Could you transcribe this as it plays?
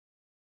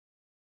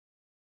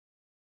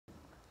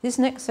This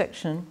next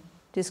section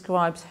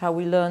describes how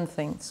we learn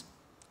things,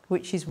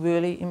 which is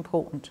really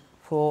important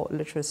for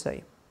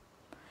literacy.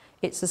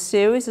 It's a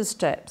series of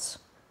steps,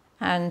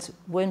 and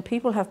when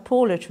people have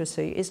poor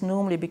literacy, it's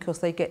normally because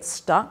they get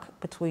stuck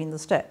between the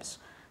steps.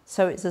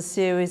 So it's a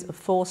series of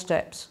 4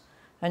 steps,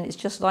 and it's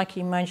just like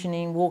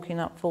imagining walking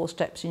up 4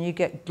 steps and you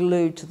get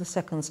glued to the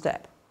second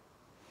step.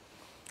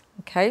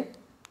 Okay?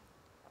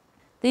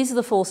 These are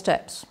the 4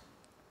 steps.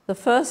 The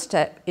first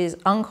step is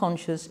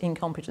unconscious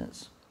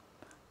incompetence.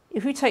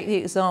 If we take the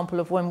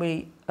example of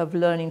of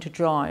learning to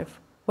drive,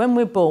 when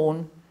we're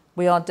born,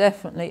 we are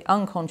definitely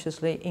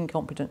unconsciously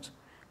incompetent.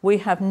 We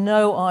have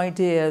no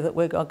idea that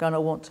we're going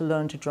to want to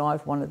learn to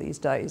drive one of these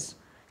days.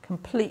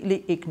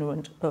 Completely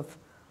ignorant of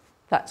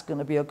that's going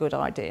to be a good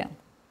idea.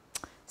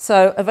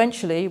 So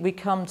eventually we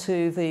come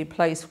to the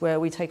place where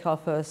we take our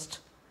first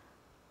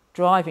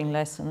driving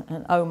lesson,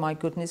 and oh my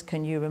goodness,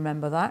 can you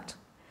remember that?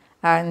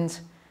 And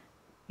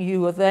you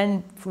will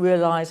then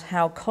realise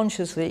how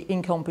consciously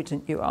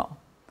incompetent you are.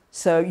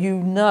 So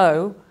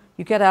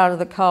you get out of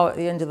the car at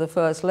the end of the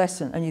first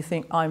lesson and you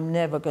think, I'm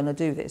never going to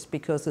do this,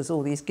 because there's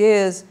all these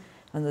gears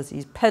and there's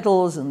these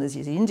pedals and there's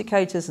these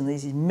indicators and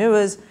there's these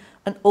mirrors,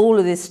 and all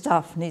of this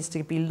stuff needs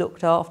to be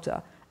looked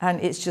after,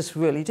 and it's just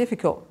really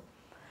difficult.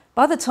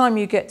 By the time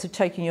you get to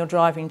taking your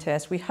driving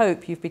test, we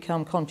hope you've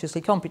become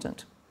consciously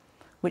competent,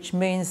 which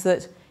means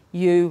that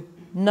you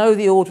know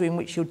the order in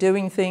which you're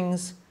doing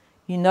things.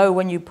 You know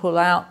when you pull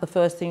out, the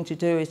first thing to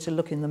do is to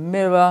look in the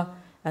mirror,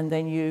 and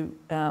then you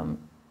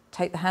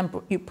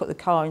you put the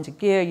car into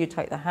gear, you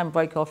take the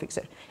handbrake off,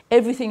 etc.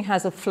 Everything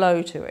has a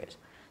flow to it.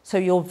 So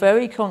you're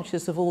very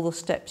conscious of all the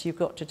steps you've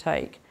got to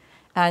take,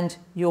 and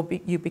you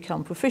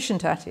become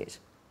proficient at it.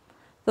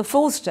 The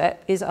 4th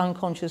step is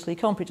unconsciously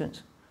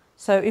competent.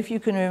 So if you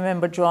can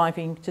remember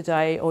driving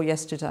today or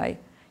yesterday,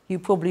 you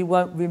probably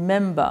won't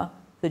remember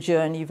the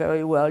journey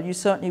very well. You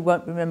certainly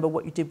won't remember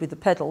what you did with the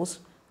pedals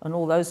and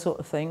all those sort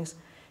of things.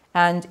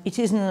 And it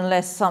isn't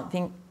unless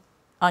something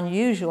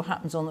unusual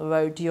happens on the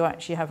road do you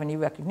actually have any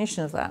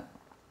recognition of that.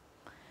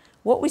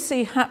 What we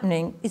see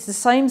happening is the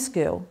same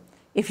skill.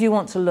 If you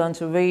want to learn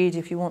to read,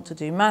 if you want to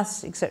do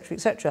maths, etc.,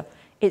 etc.,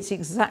 it's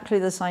exactly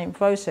the same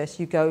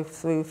process you go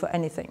through for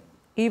anything.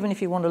 Even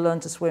if you want to learn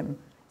to swim,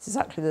 it's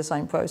exactly the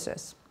same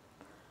process.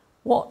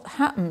 What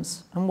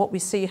happens and what we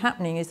see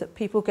happening is that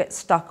people get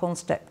stuck on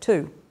step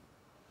 2.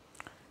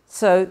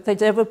 So they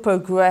never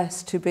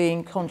progress to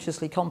being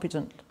consciously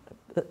competent,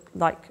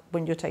 like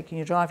when you're taking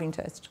your driving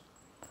test.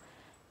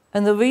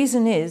 And the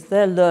reason is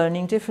they're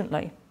learning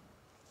differently.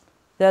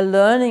 They're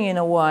learning in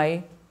a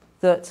way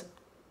that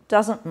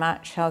doesn't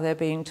match how they're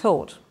being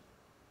taught.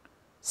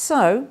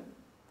 So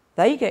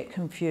they get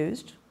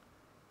confused,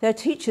 their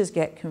teachers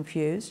get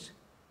confused,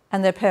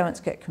 and their parents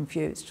get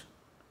confused.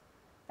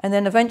 And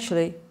then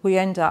eventually we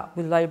end up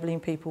with labelling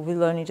people with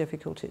learning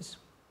difficulties.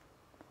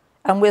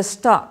 And we're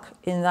stuck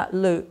in that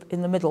loop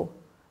in the middle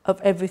of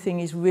everything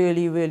is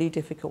really, really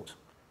difficult.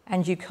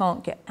 And you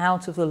can't get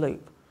out of the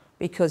loop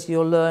because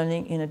you're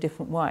learning in a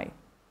different way.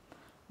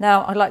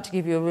 Now, I'd like to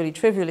give you a really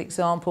trivial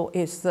example,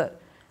 is that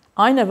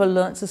I never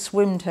learnt to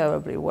swim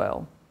terribly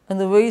well. And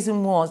the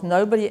reason was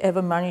nobody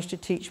ever managed to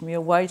teach me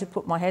a way to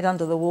put my head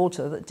under the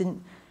water that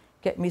didn't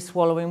get me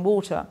swallowing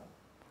water.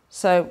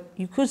 So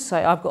you could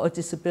say I've got a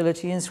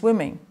disability in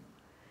swimming.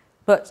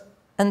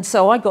 And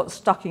so I got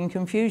stuck in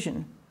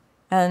confusion.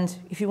 And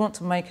if you want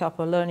to make up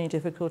a learning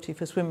difficulty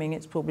for swimming,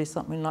 it's probably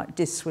something like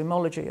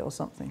dyswimology or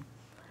something.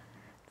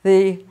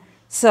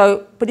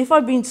 But if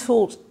I'd been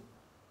taught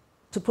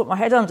to put my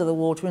head under the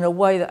water in a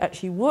way that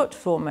actually worked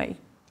for me,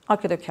 I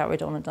could have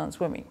carried on and done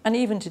swimming. And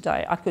even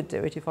today, I could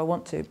do it if I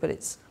want to, but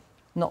it's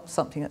not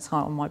something that's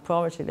high on my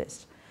priority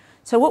list.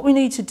 So what we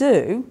need to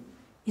do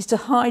is to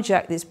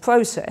hijack this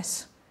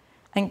process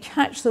and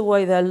catch the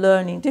way they're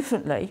learning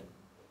differently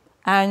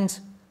and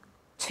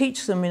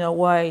teach them in a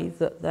way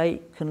that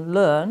they can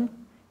learn,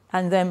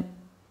 and then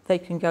they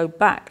can go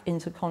back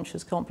into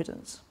conscious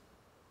competence.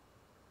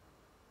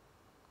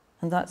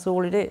 And that's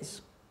all it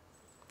is.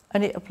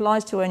 And it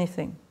applies to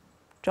anything.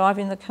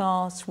 Driving the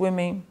car,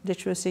 swimming,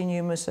 literacy,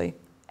 numeracy,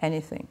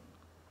 anything.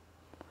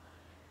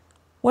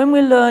 When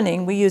we're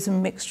learning, we use a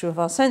mixture of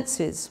our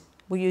senses.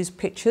 We use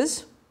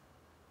pictures,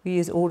 we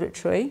use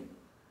auditory,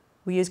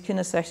 we use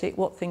kinesthetic,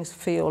 what things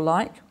feel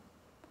like,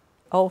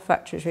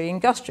 olfactory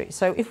and gustatory.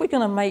 So if we're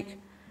going to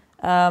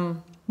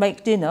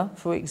make dinner,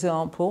 for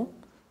example,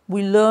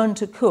 we learn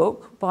to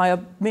cook by a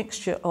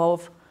mixture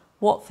of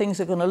what things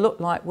are going to look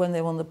like when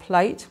they're on the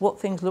plate, what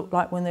things look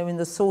like when they're in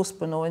the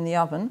saucepan or in the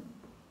oven.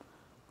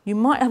 You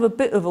might have a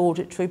bit of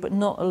auditory, but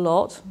not a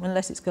lot,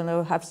 unless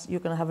you're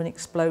going to have an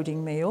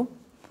exploding meal.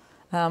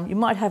 You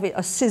might have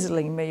a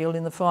sizzling meal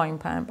in the frying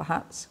pan,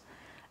 perhaps.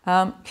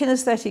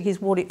 Kinesthetic is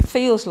what it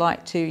feels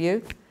like to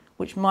you,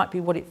 which might be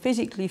what it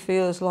physically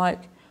feels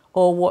like,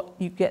 or what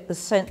you get,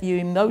 the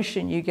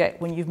emotion you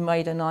get when you've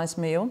made a nice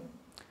meal.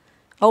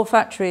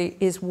 Olfactory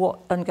is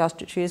and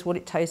gustatory is what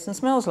it tastes and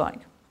smells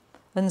like.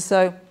 And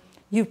so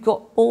you've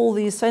got all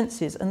these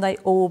senses and they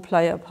all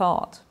play a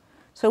part.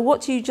 So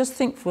what do you just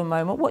think for a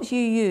moment? What do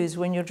you use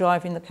when you're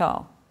driving the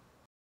car?